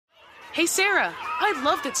Hey Sarah, I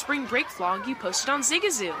love that spring break vlog you posted on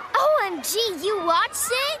Zigazoo. OMG, you watched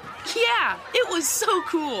it? Yeah, it was so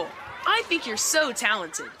cool. I think you're so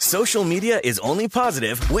talented. Social media is only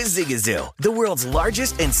positive with Zigazoo, the world's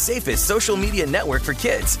largest and safest social media network for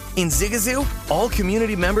kids. In Zigazoo, all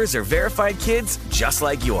community members are verified kids just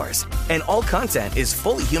like yours, and all content is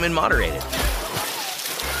fully human moderated.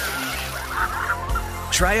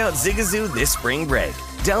 Try out Zigazoo this spring break.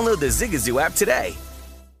 Download the Zigazoo app today.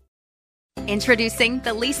 Introducing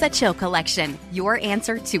the Lisa Chill Collection, your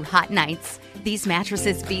answer to hot nights. These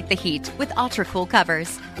mattresses beat the heat with ultra-cool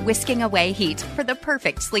covers, whisking away heat for the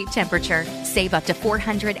perfect sleep temperature. Save up to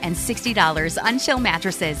 $460 on Chill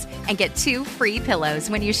mattresses and get 2 free pillows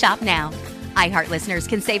when you shop now. iHeart listeners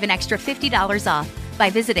can save an extra $50 off by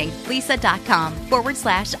visiting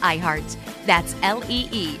lisa.com/iHeart. That's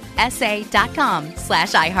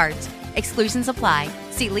LEESA.com/iHeart. Exclusions apply.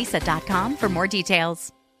 See lisa.com for more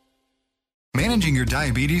details. Managing your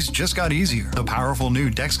diabetes just got easier. The powerful new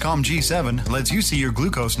Dexcom G7 lets you see your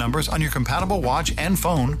glucose numbers on your compatible watch and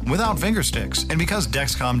phone without finger sticks. And because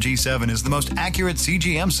Dexcom G7 is the most accurate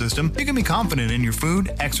CGM system, you can be confident in your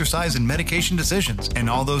food, exercise, and medication decisions. And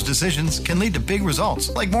all those decisions can lead to big results,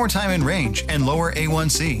 like more time in range and lower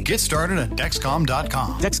A1C. Get started at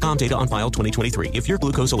Dexcom.com. Dexcom data on file 2023. If your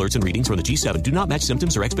glucose alerts and readings from the G7 do not match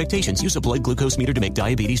symptoms or expectations, use a blood glucose meter to make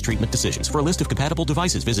diabetes treatment decisions. For a list of compatible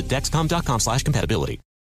devices, visit Dexcom.com/compatibility.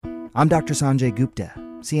 I'm Dr. Sanjay Gupta,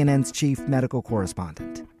 CNN's chief medical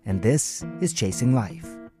correspondent, and this is Chasing Life.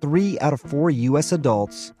 3 out of 4 U.S.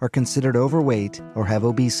 adults are considered overweight or have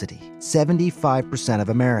obesity. 75% of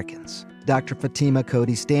Americans. Dr. Fatima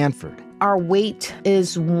Cody Stanford. Our weight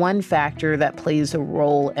is one factor that plays a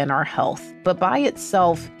role in our health, but by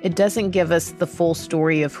itself, it doesn't give us the full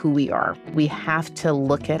story of who we are. We have to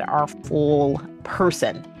look at our full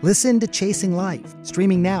person. Listen to Chasing Life,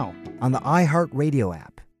 streaming now on the iHeartRadio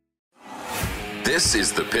app. This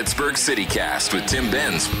is the Pittsburgh CityCast with Tim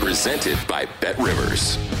Benz, presented by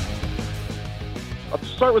BetRivers. Let's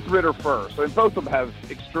start with Ritter first. I mean, both of them have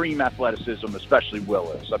extreme athleticism, especially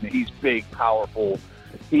Willis. I mean, he's big, powerful.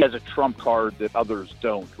 He has a trump card that others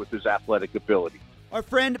don't with his athletic ability. Our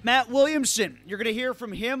friend Matt Williamson, you're going to hear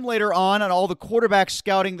from him later on all the quarterback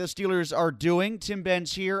scouting the Steelers are doing. Tim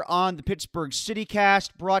Benz here on the Pittsburgh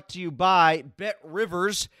CityCast, brought to you by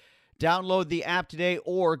BetRivers. Download the app today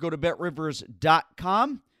or go to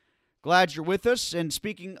betrivers.com. Glad you're with us. And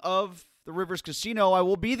speaking of the Rivers Casino, I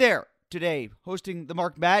will be there today hosting the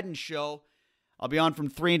Mark Madden Show. I'll be on from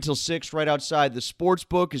 3 until 6 right outside the sports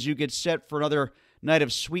book as you get set for another night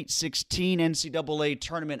of Sweet 16 NCAA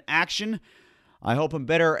tournament action. I hope I'm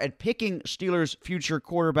better at picking Steelers' future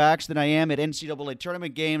quarterbacks than I am at NCAA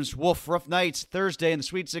tournament games. Woof, rough nights Thursday in the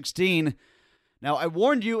Sweet 16. Now, I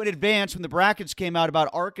warned you in advance when the brackets came out about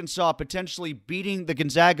Arkansas potentially beating the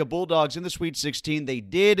Gonzaga Bulldogs in the Sweet 16. They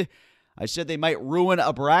did. I said they might ruin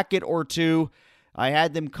a bracket or two. I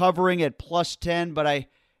had them covering at plus 10, but I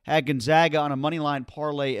had Gonzaga on a moneyline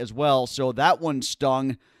parlay as well, so that one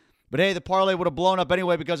stung. But hey, the parlay would have blown up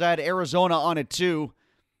anyway because I had Arizona on it too.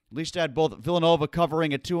 At least I had both Villanova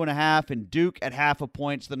covering at 2.5 and Duke at 0.5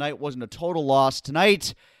 point, so the night wasn't a total loss.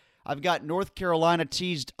 Tonight, I've got North Carolina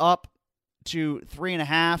teased up to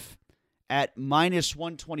 3.5 at minus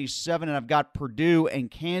 127, and I've got Purdue and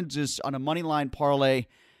Kansas on a moneyline parlay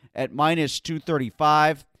at minus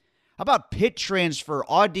 235. How about Pitt transfer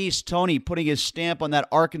Au'Diese Toney putting his stamp on that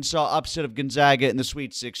Arkansas upset of Gonzaga in the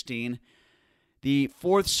Sweet 16? The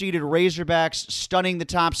 4th-seeded Razorbacks stunning the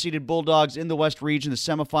top-seeded Bulldogs in the West region, the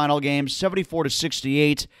semifinal game,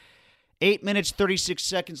 74-68. 8 minutes, 36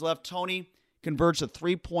 seconds left. Toney converts a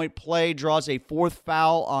 3-point play, draws a 4th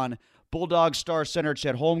foul on Bulldog star center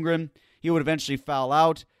Chet Holmgren. He would eventually foul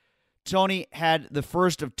out. Toney had the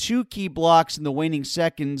first of 2 key blocks in the waning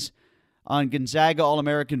seconds on Gonzaga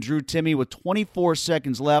All-American Drew Timme with 24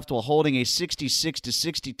 seconds left while holding a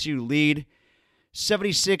 66-62 lead.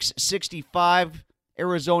 76-65,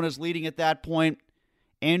 Arizona's leading at that point.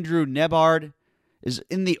 Andrew Nebard is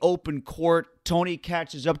in the open court. Toney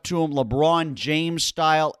catches up to him LeBron James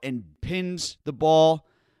style and pins the ball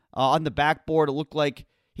on the backboard. It looked like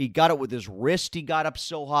he got it with his wrist. He got up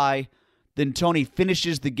so high. Then Toney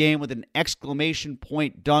finishes the game with an exclamation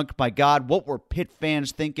point dunk. My God, what were Pitt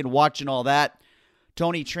fans thinking watching all that?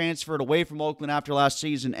 Toney transferred away from Oakland after last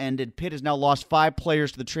season ended. Pitt has now lost 5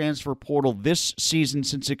 players to the transfer portal this season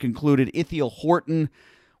since it concluded. Ithiel Horton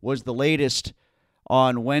was the latest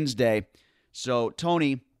on Wednesday. So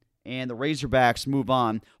Toney and the Razorbacks move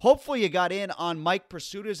on. Hopefully you got in on Mike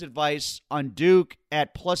Pursuita's advice on Duke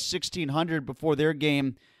at plus 1,600 before their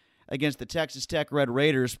game against the Texas Tech Red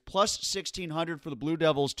Raiders, plus 1,600 for the Blue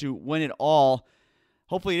Devils to win it all.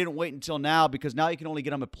 Hopefully you didn't wait until now, because now you can only get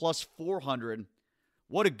them at plus 400.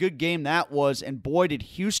 What a good game that was, and boy, did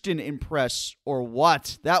Houston impress, or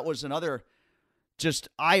what. That was another just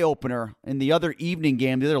eye-opener in the other evening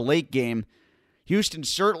game, the other late game. Houston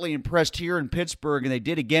certainly impressed here in Pittsburgh, and they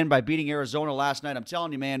did again by beating Arizona last night. I'm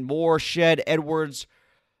telling you, man, Moore, Shed, Edwards,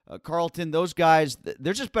 Carlton, those guys,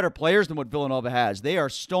 they're just better players than what Villanova has. They are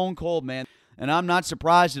stone cold, man, and I'm not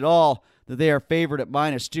surprised at all that they are favored at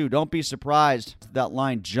 -2. Don't be surprised if that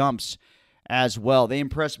line jumps as well. They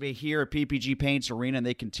impressed me here at PPG Paints Arena, and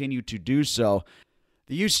they continue to do so.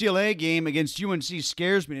 The UCLA game against UNC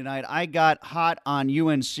scares me tonight. I got hot on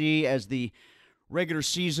UNC as the regular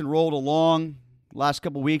season rolled along. Last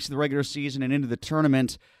couple weeks of the regular season and into the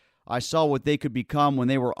tournament, I saw what they could become when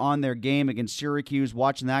they were on their game against Syracuse,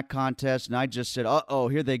 watching that contest, and I just said, uh-oh,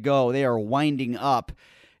 here they go. They are winding up.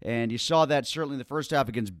 And you saw that certainly in the first half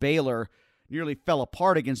against Baylor. Nearly fell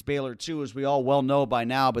apart against Baylor, too, as we all well know by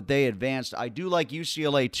now, but they advanced. I do like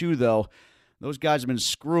UCLA, too, though. Those guys have been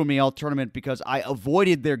screwing me all tournament because I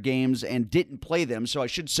avoided their games and didn't play them, so I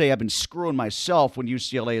should say I've been screwing myself when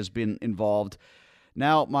UCLA has been involved.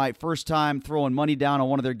 Now, my first time throwing money down on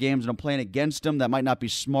one of their games and I'm playing against them. That might not be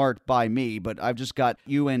smart by me, but I've just got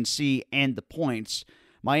UNC and the points.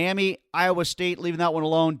 Miami, Iowa State, leaving that one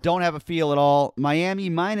alone. Don't have a feel at all. Miami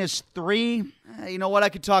 -3. You know what? I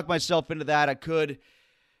could talk myself into that. I could.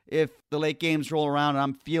 If the late games roll around and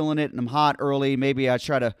I'm feeling it and I'm hot early, maybe I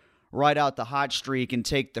try to ride out the hot streak and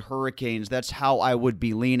take the Hurricanes. That's how I would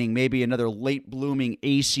be leaning. Maybe another late-blooming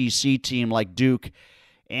ACC team like Duke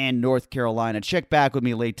and North Carolina. Check back with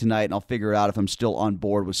me late tonight, and I'll figure out if I'm still on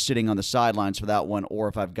board with sitting on the sidelines for that one or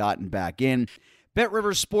if I've gotten back in.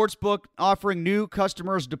 BetRivers Sportsbook offering new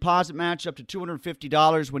customers deposit match up to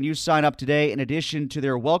 $250 when you sign up today. In addition to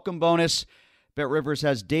their welcome bonus, BetRivers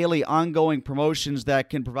has daily ongoing promotions that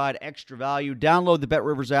can provide extra value. Download the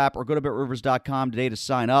BetRivers app or go to BetRivers.com today to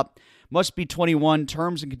sign up. Must be 21.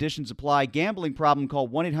 Terms and conditions apply. Gambling problem? Call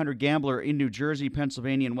 1-800-GAMBLER in New Jersey,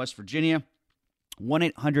 Pennsylvania, and West Virginia.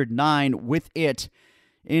 1-800-9-WITH-IT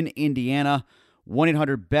in Indiana.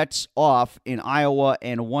 1-800-BETS-OFF in Iowa,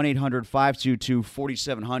 and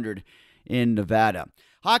 1-800-522-4700 in Nevada.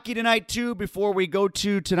 Hockey tonight, too, before we go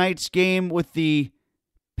to tonight's game with the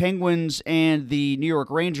Penguins and the New York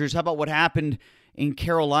Rangers. How about what happened in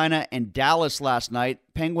Carolina and Dallas last night?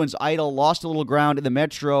 Penguins idle, lost a little ground in the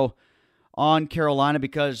Metro on Carolina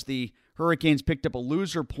because the Hurricanes picked up a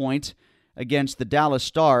loser point against the Dallas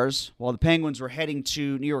Stars. While the Penguins were heading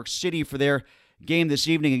to New York City for their game this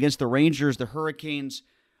evening against the Rangers, the Hurricanes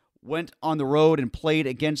went on the road and played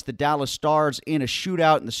against the Dallas Stars in a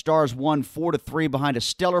shootout, and the Stars won 4-3 behind a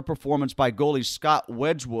stellar performance by goalie Scott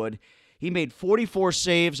Wedgwood. He made 44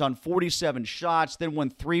 saves on 47 shots, then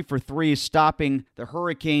went 3 for 3, stopping the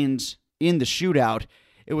Hurricanes in the shootout.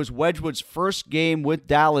 It was Wedgwood's first game with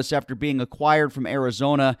Dallas after being acquired from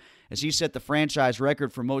Arizona, as he set the franchise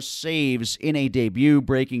record for most saves in a debut,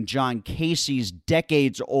 breaking John Casey's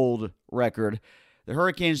decades-old record. The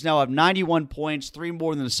Hurricanes now have 91 points, 3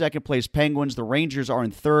 more than the second-place Penguins. The Rangers are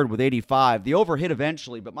in third with 85. The over hit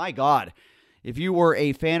eventually, but my God, if you were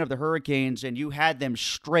a fan of the Hurricanes and you had them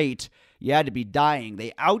straight, you had to be dying.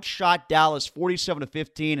 They outshot Dallas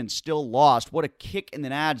 47-15 and still lost. What a kick in the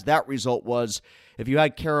nads that result was if you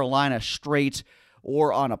had Carolina straight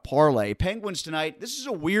or on a parlay. Penguins tonight, this is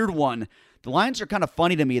a weird one. The lines are kind of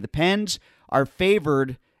funny to me. The Pens are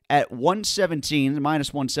favored at 117,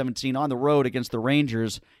 -117 on the road against the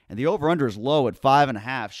Rangers, and the over-under is low at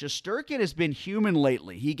 5.5. Shesterkin has been human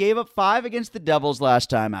lately. He gave up 5 against the Devils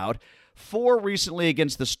last time out, 4 recently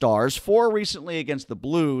against the Stars, 4 recently against the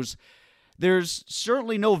Blues. There's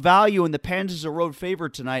certainly no value in the Pens as a road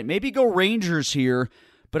favorite tonight. Maybe go Rangers here,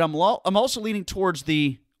 but I'm also leaning towards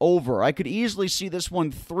the over. I could easily see this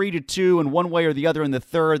one 3-2 in one way or the other in the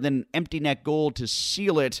third, then empty net goal to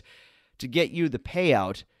seal it to get you the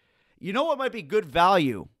payout. You know what might be good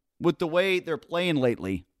value with the way they're playing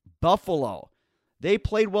lately? Buffalo. They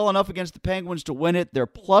played well enough against the Penguins to win it. They're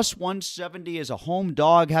plus 170 as a home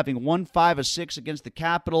dog, having won 5 of 6 against the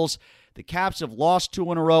Capitals. The Caps have lost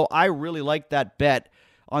 2 in a row. I really like that bet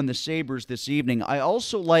on the Sabres this evening. I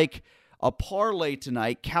also like a parlay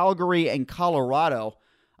tonight, Calgary and Colorado.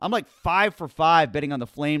 I'm like 5 for 5 betting on the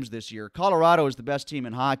Flames this year. Colorado is the best team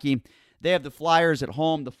in hockey. They have the Flyers at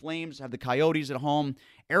home. The Flames have the Coyotes at home.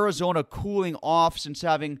 Arizona cooling off since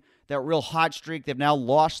having that real hot streak. They've now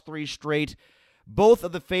lost 3 straight. Both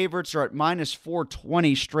of the favorites are at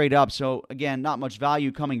 -420 straight up. So, again, not much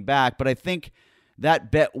value coming back. But I think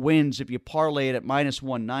that bet wins if you parlay it at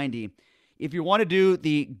 -190. If you want to do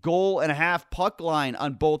the 1.5 puck line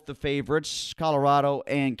on both the favorites, Colorado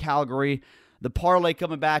and Calgary, the parlay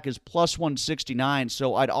coming back is plus 169,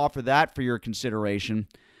 so I'd offer that for your consideration.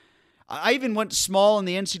 I even went small in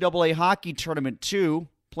the NCAA hockey tournament, too,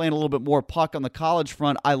 playing a little bit more puck on the college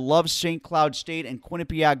front. I love St. Cloud State and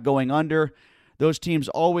Quinnipiac going under. Those teams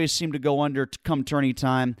always seem to go under come tourney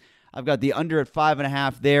time. I've got the under at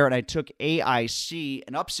 5.5 there, and I took AIC,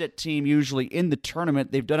 an upset team usually in the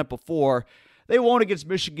tournament. They've done it before. They won't against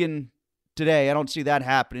Michigan today. I don't see that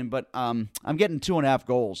happening, but I'm getting 2.5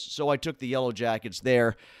 goals. So I took the Yellow Jackets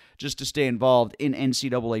there just to stay involved in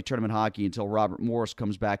NCAA tournament hockey until Robert Morris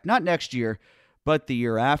comes back. Not next year, but the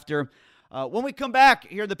year after. When we come back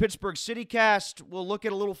here in the Pittsburgh CityCast, we'll look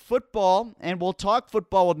at a little football, and we'll talk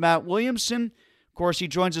football with Matt Williamson. Of course, he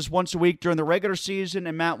joins us once a week during the regular season,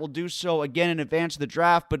 and Matt will do so again in advance of the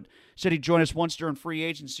draft, but said he'd join us once during free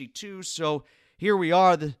agency too. So here we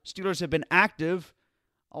are. The Steelers have been active.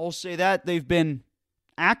 I'll say that. They've been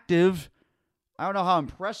active. I don't know how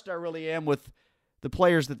impressed I really am with the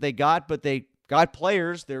players that they got, but they got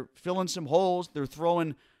players. They're filling some holes. They're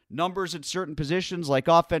throwing numbers at certain positions like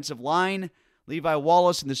offensive line, Levi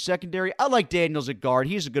Wallace in the secondary. I like Daniels at guard.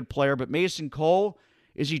 He's a good player, but Mason Cole,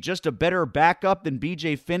 is he just a better backup than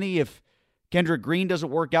B.J. Finney if Kendrick Green doesn't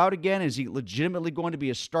work out again? Is he legitimately going to be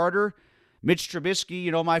a starter? Mitch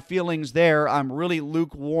Trubisky, my feelings there. I'm really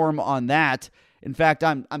lukewarm on that. In fact,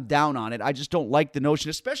 I'm down on it. I just don't like the notion,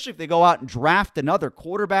 especially if they go out and draft another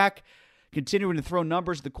quarterback, continuing to throw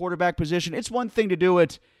numbers at the quarterback position. It's one thing to do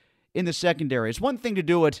it in the secondary. It's one thing to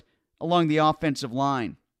do it along the offensive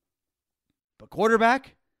line. But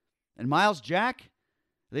quarterback and Miles Jack,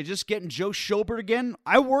 are they just getting Joe Schobert again?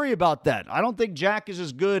 I worry about that. I don't think Jack is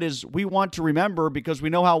as good as we want to remember because we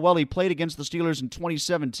know how well he played against the Steelers in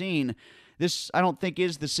 2017. This, I don't think,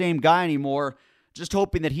 is the same guy anymore. Just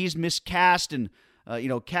hoping that he's miscast and,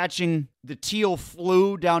 catching the teal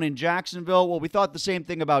flu down in Jacksonville. Well, we thought the same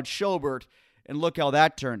thing about Schobert, and look how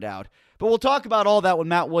that turned out. But we'll talk about all that with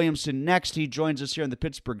Matt Williamson next. He joins us here in the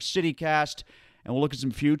Pittsburgh CityCast, and we'll look at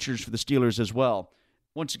some futures for the Steelers as well.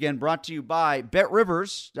 Once again, brought to you by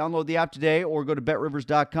BetRivers. Download the app today or go to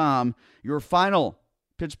BetRivers.com. Your final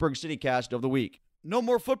Pittsburgh CityCast of the week. No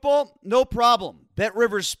more football? No problem.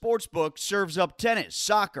 BetRivers Sportsbook serves up tennis,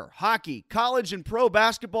 soccer, hockey, college and pro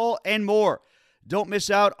basketball, and more. Don't miss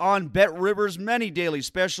out on BetRivers' many daily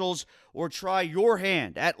specials or try your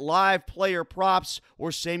hand at live player props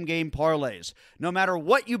or same-game parlays. No matter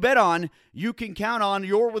what you bet on, you can count on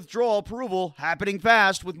your withdrawal approval happening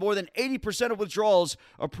fast with more than 80% of withdrawals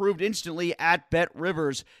approved instantly at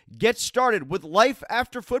BetRivers. Get started with life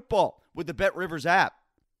after football with the BetRivers app.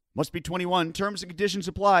 Must be 21. Terms and conditions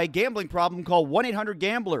apply. Gambling problem? Call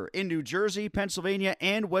 1-800-GAMBLER in New Jersey, Pennsylvania,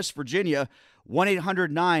 and West Virginia.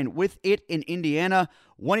 1-800-9-WITH-IT in Indiana.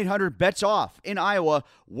 1-800-BETS-OFF in Iowa.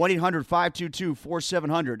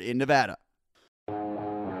 1-800-522-4700 in Nevada. All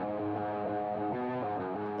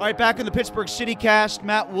right, back in the Pittsburgh CityCast,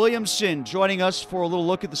 Matt Williamson joining us for a little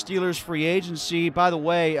look at the Steelers free agency. By the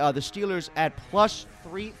way, the Steelers at plus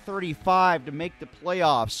 335 to make the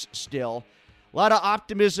playoffs still. A lot of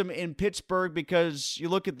optimism in Pittsburgh because you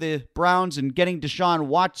look at the Browns and getting Deshaun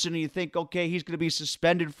Watson and you think, okay, he's going to be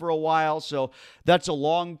suspended for a while, so that's a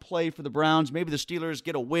long play for the Browns. Maybe the Steelers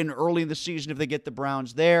get a win early in the season if they get the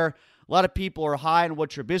Browns there. A lot of people are high on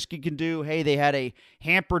what Trubisky can do. Hey, they had a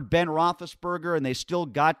hampered Ben Roethlisberger and they still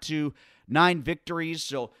got to 9 victories,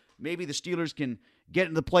 so maybe the Steelers can get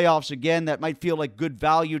in the playoffs again. That might feel like good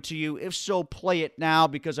value to you. If so, play it now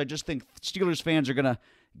because I just think Steelers fans are going to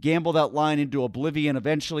gamble that line into oblivion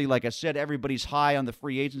eventually. Like I said, everybody's high on the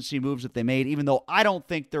free agency moves that they made, even though I don't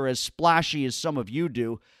think they're as splashy as some of you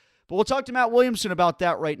do. But we'll talk to Matt Williamson about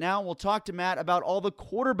that right now. We'll talk to Matt about all the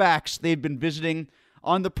quarterbacks they've been visiting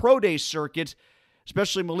on the Pro Day circuit,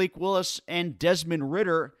 especially Malik Willis and Desmond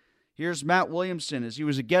Ridder. Here's Matt Williamson as he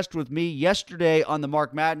was a guest with me yesterday on the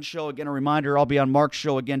Mark Madden Show. Again, a reminder, I'll be on Mark's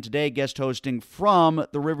show again today, guest hosting from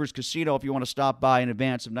the Rivers Casino if you want to stop by in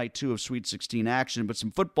advance of Night 2 of Sweet 16 action. But some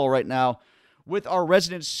football right now with our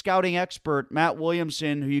resident scouting expert, Matt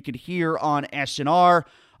Williamson, who you can hear on SNR,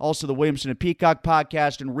 also the Williamson and Peacock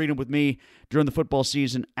podcast, and read him with me during the football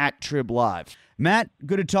season at Trib Live. Matt,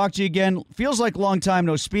 good to talk to you again. Feels like a long time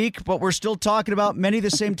no speak, but we're still talking about many of the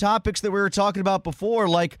same topics that we were talking about before,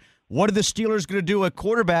 like what are the Steelers going to do at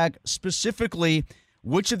quarterback? Specifically,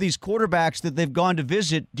 which of these quarterbacks that they've gone to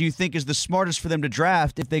visit do you think is the smartest for them to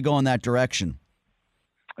draft if they go in that direction?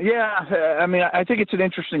 Yeah, I mean, I think it's an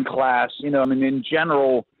interesting class. In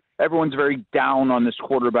general, everyone's very down on this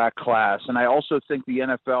quarterback class. And I also think the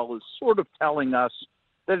NFL is sort of telling us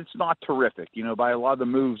that it's not terrific. By a lot of the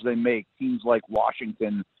moves they make, teams like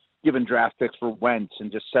Washington giving draft picks for Wentz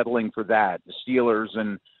and just settling for that. The Steelers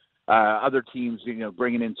and other teams,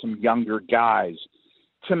 bringing in some younger guys.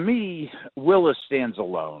 To me, Willis stands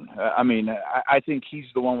alone. I think he's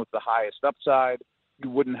the one with the highest upside. You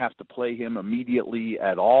wouldn't have to play him immediately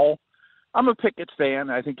at all. I'm a Pickett fan.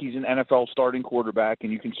 I think he's an NFL starting quarterback,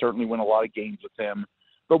 and you can certainly win a lot of games with him.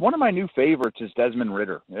 But one of my new favorites is Desmond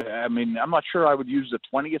Ridder. I'm not sure I would use the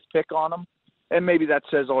 20th pick on him, and maybe that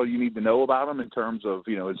says all you need to know about him in terms of,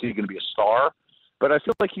 is he going to be a star? But I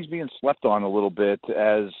feel like he's being slept on a little bit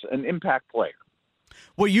as an impact player.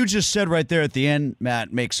 What you just said right there at the end,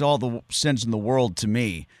 Matt, makes all the sense in the world to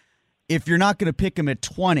me. If you're not going to pick him at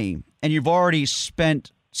 20 and you've already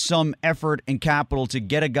spent some effort and capital to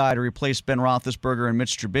get a guy to replace Ben Roethlisberger and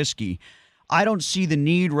Mitch Trubisky, I don't see the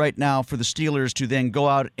need right now for the Steelers to then go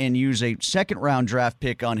out and use a second-round draft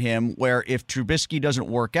pick on him, where if Trubisky doesn't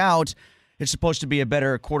work out, it's supposed to be a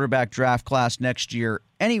better quarterback draft class next year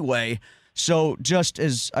anyway. So just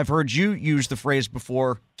as I've heard you use the phrase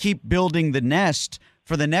before, keep building the nest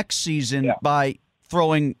for the next season by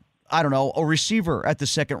throwing, a receiver at the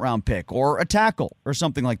second-round pick or a tackle or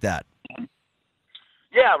something like that.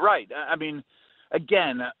 Yeah, right.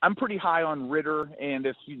 Again, I'm pretty high on Ridder, and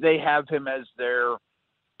if they have him as their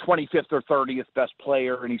 25th or 30th best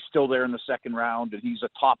player and he's still there in the second round and he's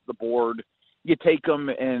atop the board, you take him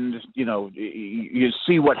and, you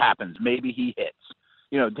see what happens. Maybe he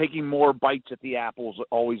hits. Taking more bites at the apple is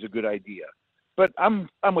always a good idea. But I'm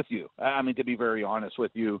with you. To be very honest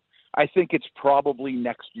with you, I think it's probably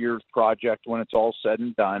next year's project when it's all said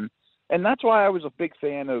and done. And that's why I was a big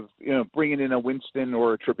fan of, bringing in a Winston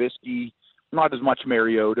or a Trubisky, not as much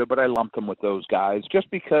Mariota, but I lumped him with those guys just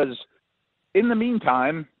because in the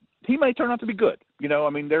meantime, he may turn out to be good.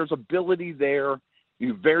 There's ability there.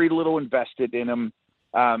 You've very little invested in him.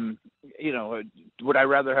 Would I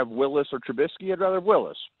rather have Willis or Trubisky? I'd rather have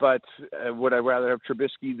Willis. But would I rather have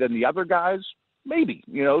Trubisky than the other guys? Maybe,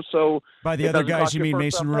 So by the other guys, you mean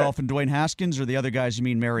Mason Rudolph and Dwayne Haskins, or the other guys you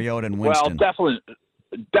mean Mariota and Winston? Well,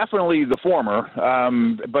 definitely the former.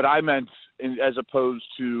 But I meant as opposed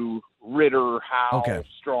to Ridder, Howell,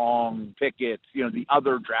 Strong, Pickett, the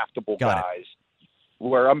other draftable guys,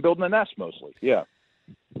 where I'm building a nest mostly. Yeah.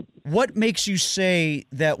 What makes you say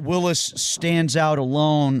that Willis stands out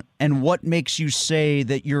alone, and what makes you say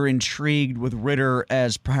that you're intrigued with Ridder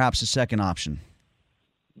as perhaps a second option?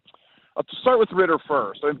 I'll start with Ridder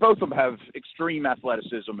first. Both of them have extreme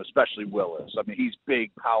athleticism, especially Willis. He's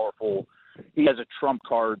big, powerful. He has a trump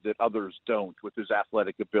card that others don't with his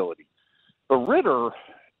athletic ability. But Ridder,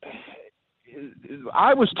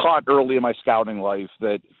 I was taught early in my scouting life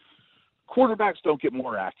that quarterbacks don't get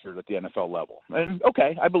more accurate at the NFL level. And,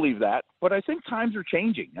 okay, I believe that. But I think times are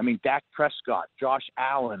changing. Dak Prescott, Josh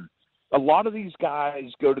Allen, a lot of these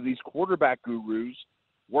guys go to these quarterback gurus,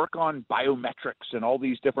 work on biometrics and all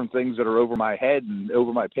these different things that are over my head and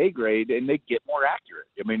over my pay grade, and they get more accurate.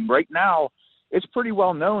 Right now, it's pretty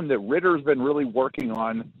well known that Ridder's been really working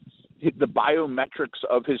on the biometrics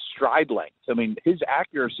of his stride length. His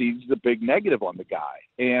accuracy is the big negative on the guy.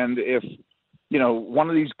 And if, one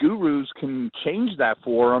of these gurus can change that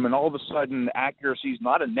for him and all of a sudden accuracy is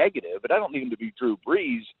not a negative, but I don't need him to be Drew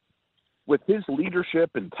Brees. With his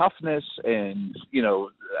leadership and toughness and,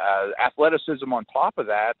 athleticism on top of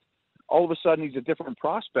that, all of a sudden he's a different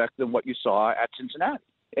prospect than what you saw at Cincinnati.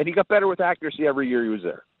 And he got better with accuracy every year he was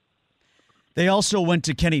there. They also went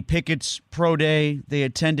to Kenny Pickett's pro day. They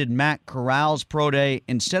attended Matt Corral's pro day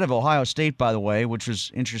instead of Ohio State, by the way, which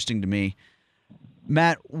was interesting to me.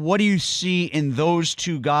 Matt, what do you see in those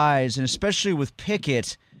two guys, and especially with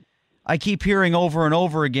Pickett? I keep hearing over and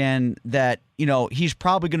over again that, he's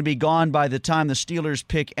probably going to be gone by the time the Steelers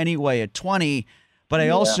pick anyway at 20. But I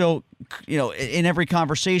also, in every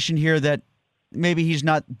conversation here that maybe he's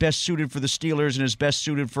not best suited for the Steelers and is best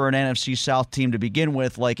suited for an NFC South team to begin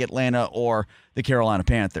with, like Atlanta or the Carolina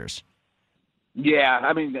Panthers. Yeah,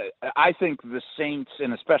 I think the Saints,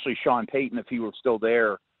 and especially Sean Payton, if he were still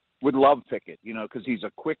there, would love Pickett, because he's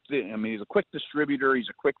a quick distributor. He's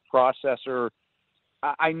a quick processor.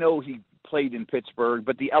 I know he played in Pittsburgh,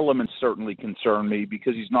 but the elements certainly concern me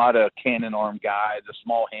because he's not a cannon arm guy. The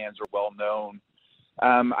small hands are well known.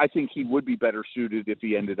 I think he would be better suited if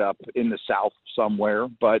he ended up in the South somewhere,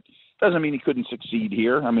 but doesn't mean he couldn't succeed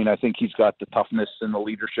here. I think he's got the toughness and the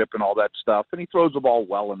leadership and all that stuff, and he throws the ball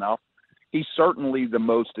well enough. He's certainly the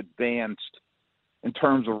most advanced in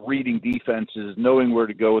terms of reading defenses, knowing where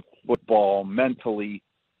to go with football mentally.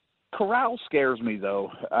 Corral scares me, though.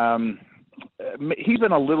 He's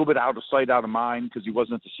been a little bit out of sight, out of mind because he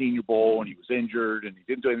wasn't at the Senior Bowl and he was injured and he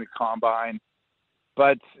didn't do anything at the Combine.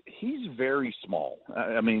 but he's very small.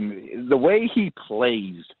 I mean, the way he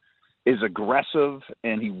plays is aggressive,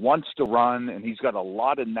 and he wants to run, and he's got a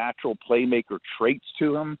lot of natural playmaker traits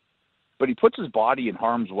to him, but he puts his body in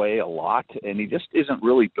harm's way a lot, and he just isn't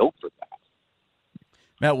really built for that.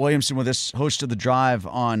 Matt Williamson with us, host of The Drive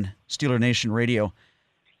on Steeler Nation Radio.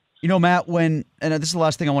 You know, Matt, and this is the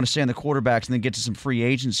last thing I want to say on the quarterbacks and then get to some free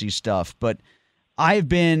agency stuff, but I've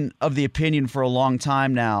been of the opinion for a long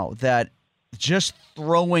time now that just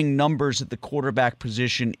throwing numbers at the quarterback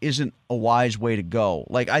position isn't a wise way to go.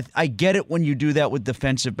 Like, I get it when you do that with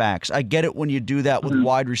defensive backs. I get it when you do that with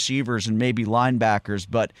wide receivers and maybe linebackers,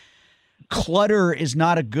 but clutter is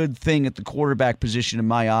not a good thing at the quarterback position in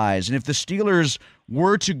my eyes. And if the Steelers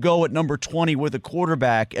were to go at number 20 with a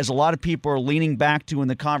quarterback, as a lot of people are leaning back to in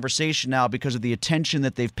the conversation now because of the attention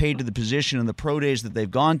that they've paid to the position and the pro days that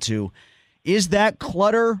they've gone to, is that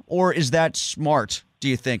clutter or is that smart, do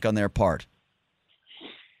you think, on their part?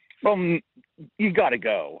 Well, you got to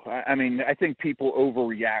go. I mean, I think people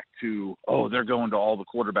overreact to, they're going to all the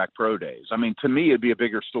quarterback pro days. I mean, to me, it'd be a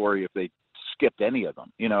bigger story if they skipped any of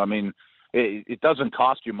them. You know, I mean, it doesn't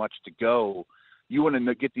cost you much to go. You want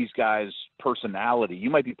to get these guys' personality.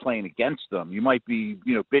 You might be playing against them. You might be,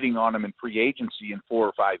 bidding on them in free agency in 4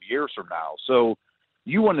 or 5 years from now. So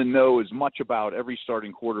you want to know as much about every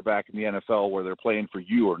starting quarterback in the NFL, whether they're playing for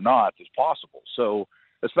you or not, as possible. So,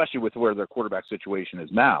 especially with where their quarterback situation is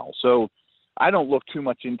now. So I don't look too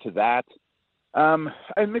much into that. I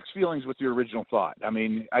have mixed feelings with your original thought. I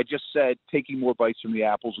mean, I just said taking more bites from the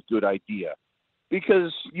apple is a good idea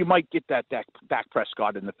because you might get that Dak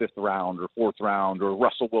Prescott in the 5th round or 4th round or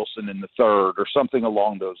Russell Wilson in the 3rd or something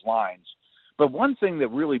along those lines. But one thing that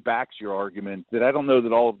really backs your argument that I don't know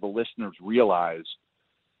that all of the listeners realize,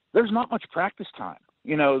 there's not much practice time.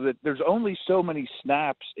 That there's only so many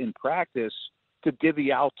snaps in practice to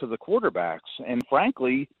divvy out to the quarterbacks. And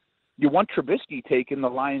frankly, you want Trubisky taking the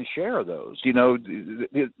lion's share of those.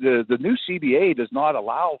 The new CBA does not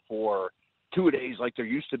allow for 2 days like there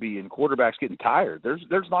used to be and quarterbacks getting tired.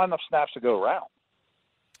 There's not enough snaps to go around.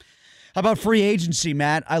 How about free agency,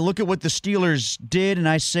 Matt? I look at what the Steelers did and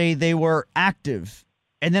I say they were active,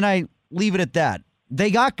 and then I leave it at that. They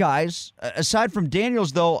got guys. Aside from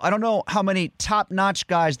Daniels, though, I don't know how many top-notch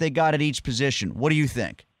guys they got at each position. What do you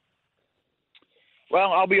think?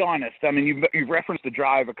 Well, I'll be honest. I mean, you've referenced The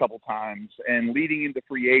Drive a couple times, and leading into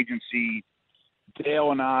free agency,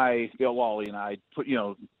 Dale Lawley and I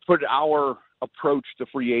put our approach to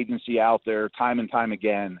free agency out there time and time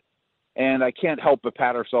again. And I can't help but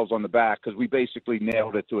pat ourselves on the back because we basically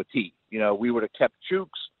nailed it to a T. We would have kept Chooks.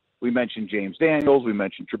 We mentioned James Daniels. We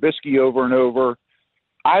mentioned Trubisky over and over.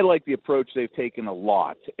 I like the approach they've taken a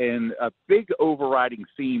lot. And a big overriding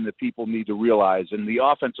theme that people need to realize, and the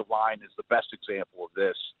offensive line is the best example of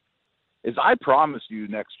this, is I promise you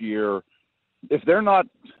next year, if they're not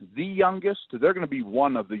the youngest, they're going to be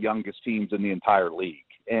one of the youngest teams in the entire league.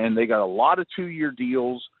 And they got a lot of 2-year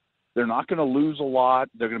deals. They're not going to lose a lot.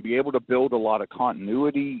 They're going to be able to build a lot of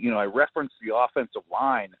continuity. I referenced the offensive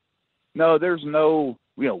line. No, there's no,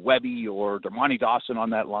 Webby or Dermontti Dawson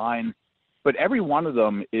on that line. But every one of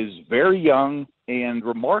them is very young and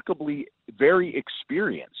remarkably very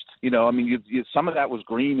experienced. Some of that was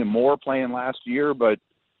Green and Moore playing last year, but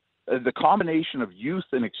the combination of youth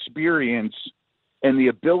and experience and the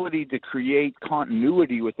ability to create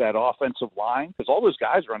continuity with that offensive line, because all those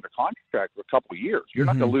guys are under contract for a couple of years. You're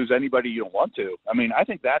not going to lose anybody you don't want to. I mean, I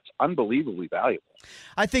think that's unbelievably valuable.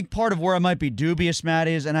 I think part of where I might be dubious, Matt,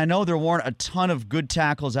 is, and I know there weren't a ton of good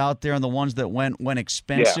tackles out there and the ones that went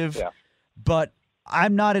expensive. Yeah. But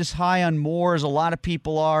I'm not as high on Moore as a lot of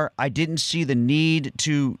people are. I didn't see the need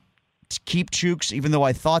to keep Chooks, even though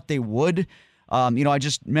I thought they would. I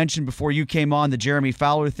just mentioned before you came on the Jeremy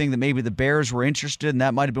Fowler thing that maybe the Bears were interested, and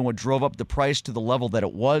that might have been what drove up the price to the level that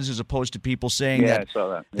it was, as opposed to people saying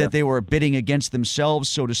that they were bidding against themselves,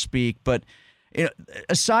 so to speak. But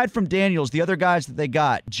aside from Daniels, the other guys that they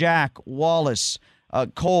got, Jack, Wallace,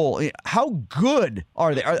 Cole, how good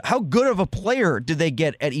are they? How good of a player did they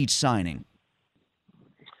get at each signing?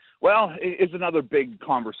 Well, it's another big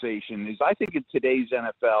conversation. I think in today's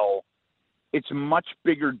NFL, it's a much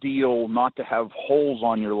bigger deal not to have holes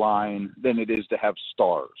on your line than it is to have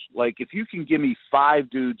stars. Like, if you can give me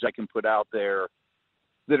 5 dudes I can put out there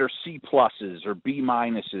that are C pluses or B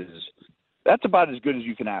minuses, that's about as good as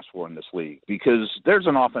you can ask for in this league, because there's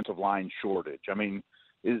an offensive line shortage. I mean,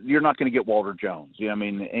 you're not going to get Walter Jones.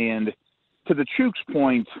 And to the Chooks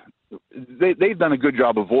point, they've done a good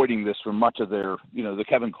job avoiding this for much of their, the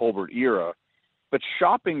Kevin Colbert era. But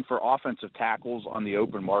shopping for offensive tackles on the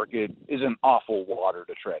open market is an awful water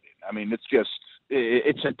to tread in. I mean,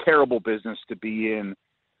 it's a terrible business to be in.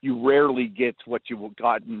 You rarely get what you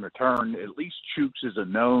got in return. At least Chooks is a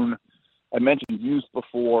known. I mentioned youth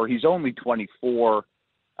before. He's only 24.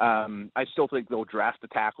 I still think they'll draft a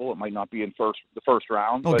tackle. It might not be in the first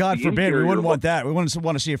round. Oh, God forbid. We wouldn't want that. We wouldn't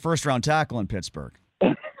want to see a first-round tackle in Pittsburgh.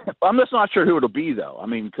 I'm just not sure who it'll be, though. I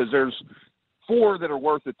mean, because there's 4 that are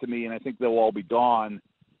worth it to me, and I think they'll all be gone.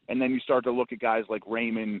 And then you start to look at guys like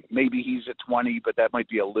Raymond. Maybe he's at 20, but that might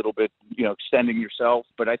be a little bit, extending yourself.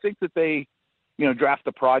 But I think that they, draft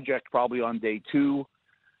a project probably on day 2.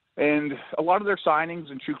 And a lot of their signings,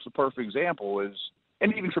 and Chooks a perfect example,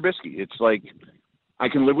 and even Trubisky, it's like, I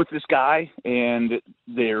can live with this guy, and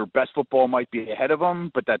their best football might be ahead of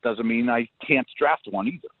them, but that doesn't mean I can't draft one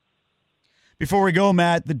either. Before we go,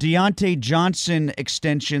 Matt, the Diontae Johnson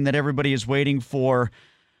extension that everybody is waiting for,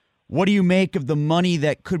 what do you make of the money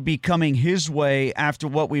that could be coming his way after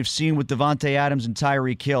what we've seen with Devontae Adams and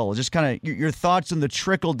Tyreek Hill? Just kind of your thoughts on the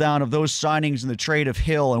trickle down of those signings and the trade of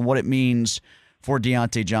Hill and what it means for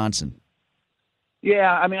Diontae Johnson.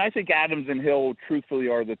 Yeah, I mean, I think Adams and Hill truthfully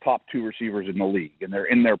are the top 2 receivers in the league, and they're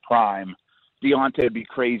in their prime. Diontae would be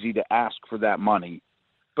crazy to ask for that money,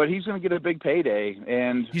 but he's going to get a big payday.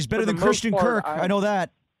 And he's better than Christian Kirk. I know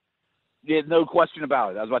that. Yeah, no question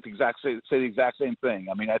about it. I was about to say the exact same thing.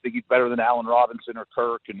 I mean, I think he's better than Allen Robinson or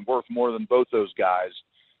Kirk and worth more than both those guys.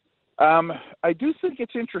 I do think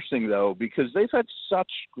it's interesting, though, because they've had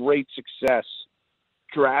such great success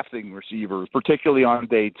drafting receivers, particularly on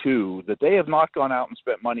day 2, that they have not gone out and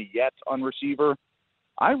spent money yet on receiver.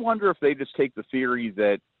 I wonder if they just take the theory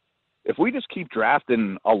that if we just keep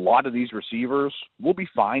drafting a lot of these receivers, we'll be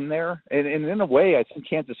fine there. And in a way, I think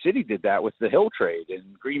Kansas City did that with the Hill trade,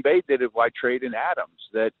 and Green Bay did it by trading Adams.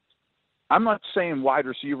 That I'm not saying wide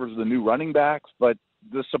receivers are the new running backs, but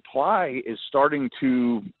the supply is starting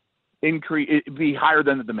to be higher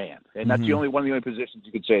than the demand, and that's one of the only positions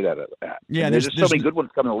you could say that at. Yeah, there's just so many good ones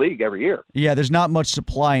coming in the league every year. Yeah, there's not much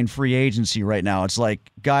supply in free agency right now. It's like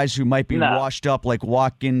guys who might be washed up, like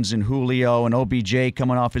Watkins and Julio and OBJ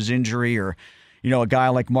coming off his injury, or a guy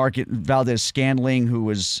like Market Valdez-Scantling, who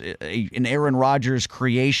was an Aaron Rodgers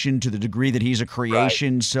creation to the degree that he's a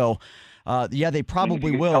creation. Right. So. They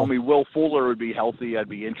probably will. Tell me Will Fuller would be healthy, I'd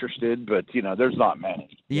be interested, but there's not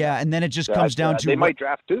many. Yeah, and then it just comes down to they might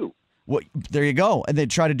draft 2. Well, there you go. And they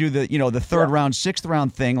try to do the third round, 6th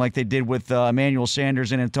round thing like they did with Emmanuel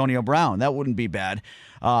Sanders and Antonio Brown. That wouldn't be bad.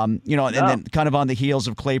 And then kind of on the heels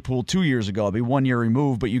of Claypool 2 years ago. It'd be 1 year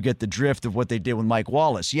removed, but you get the drift of what they did with Mike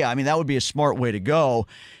Wallace. Yeah, I mean, that would be a smart way to go.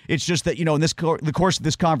 It's just that, in the course of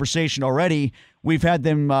this conversation already, we've had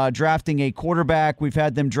them drafting a quarterback. We've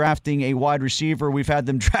had them drafting a wide receiver. We've had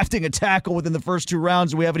them drafting a tackle within the first 2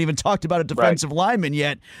 rounds. We haven't even talked about a defensive lineman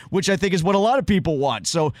yet, which I think is what a lot of people want.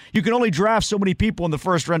 So you can only draft so many people in the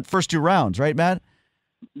first 2 rounds, right, Matt?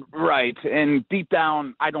 Right. And deep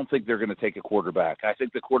down, I don't think they're going to take a quarterback. I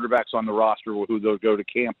think the quarterbacks on the roster who they'll go to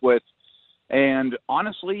camp with. And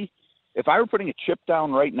honestly, if I were putting a chip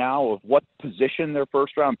down right now of what position their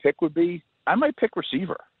first-round pick would be, I might pick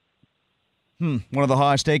receiver. One of the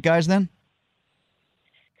Ohio State guys then?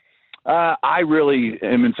 I really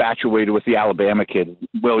am infatuated with the Alabama kid,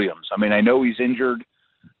 Williams. I mean, I know he's injured,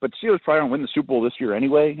 but Steelers probably don't win the Super Bowl this year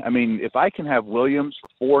anyway. I mean, if I can have Williams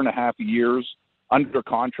for 4.5 years under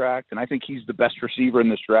contract, and I think he's the best receiver in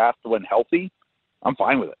this draft when healthy, I'm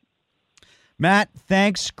fine with it. Matt,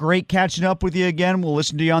 thanks. Great catching up with you again. We'll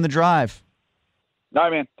listen to you on the drive. All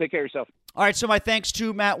right, man. Take care of yourself. All right, so my thanks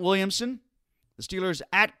to Matt Williamson. The Steelers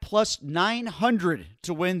at plus 900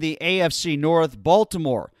 to win the AFC North.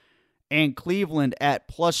 Baltimore and Cleveland at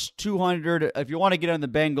plus 200. If you want to get on the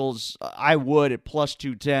Bengals, I would at plus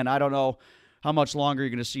 210. I don't know how much longer you're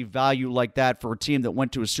going to see value like that for a team that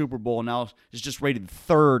went to a Super Bowl and now is just rated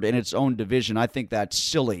 3rd in its own division. I think that's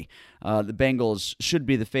silly. The Bengals should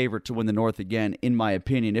be the favorite to win the North again, in my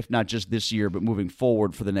opinion, if not just this year, but moving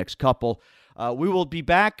forward for the next couple. We will be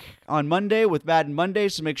back on Monday with Madden Monday,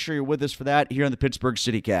 so make sure you're with us for that here on the Pittsburgh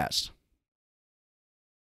CityCast.